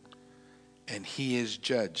 And he is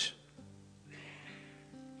Judge.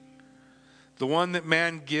 The one that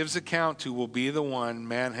man gives account to will be the one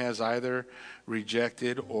man has either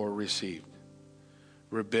rejected or received.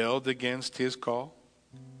 Rebelled against his call.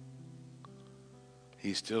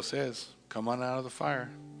 He still says, come on out of the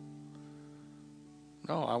fire.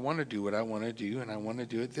 No, I want to do what I want to do, and I want to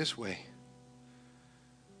do it this way.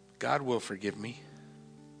 God will forgive me.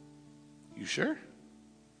 You sure?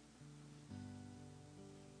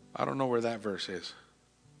 I don't know where that verse is.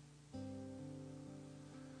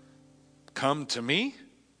 Come to me,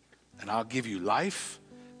 and I'll give you life.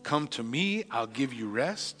 Come to me, I'll give you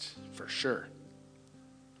rest, for sure.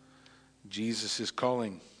 Jesus is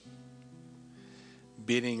calling,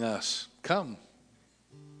 bidding us, come.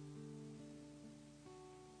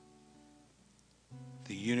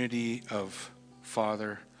 The unity of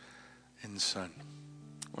Father and Son.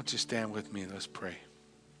 Won't you stand with me? Let's pray.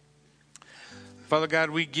 Father God,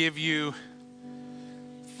 we give you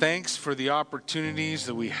thanks for the opportunities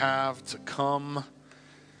that we have to come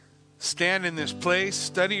stand in this place,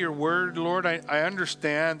 study your word. Lord, I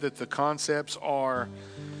understand that the concepts are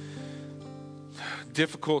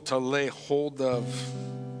difficult to lay hold of,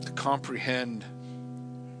 to comprehend.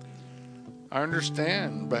 I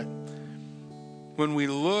understand, but when we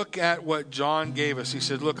look at what John gave us, he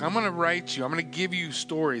said, look, I'm going to write you. I'm going to give you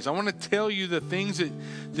stories. I want to tell you the things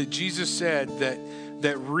that Jesus said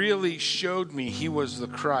that really showed me he was the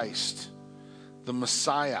Christ, the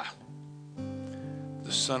Messiah,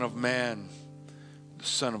 the Son of Man, the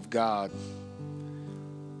Son of God,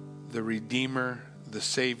 the Redeemer, the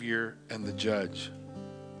Savior, and the Judge.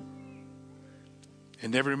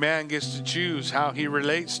 And every man gets to choose how he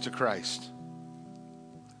relates to Christ.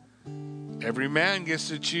 Every man gets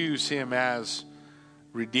to choose him as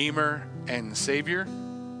Redeemer and Savior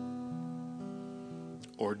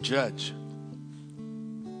or Judge.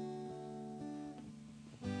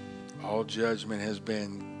 All judgment has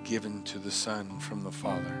been given to the Son from the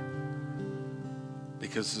Father,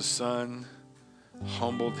 because the Son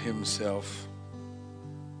humbled himself,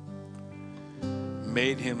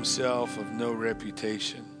 made himself of no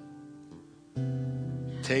reputation,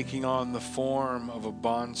 taking on the form of a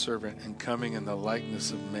bondservant and coming in the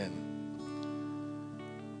likeness of men.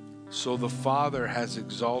 So the Father has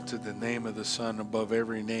exalted the name of the Son above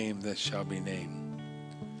every name that shall be named,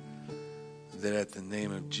 that at the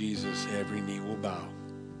name of Jesus every knee will bow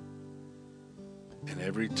and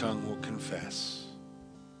every tongue will confess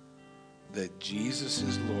that Jesus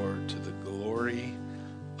is Lord, to the glory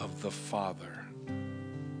of the Father.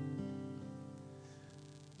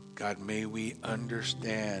 God, may we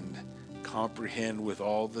understand, comprehend with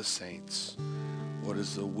all the saints what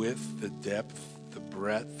is the width, the depth, the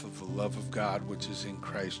breadth of the love of God which is in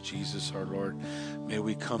Christ Jesus our Lord. May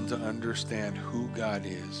we come to understand who God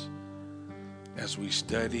is as we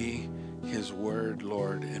study his word,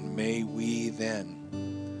 Lord, and may we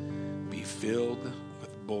then be filled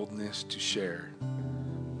with boldness to share.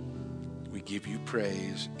 We give you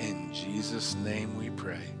praise. In Jesus' name we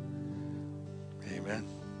pray. Amen.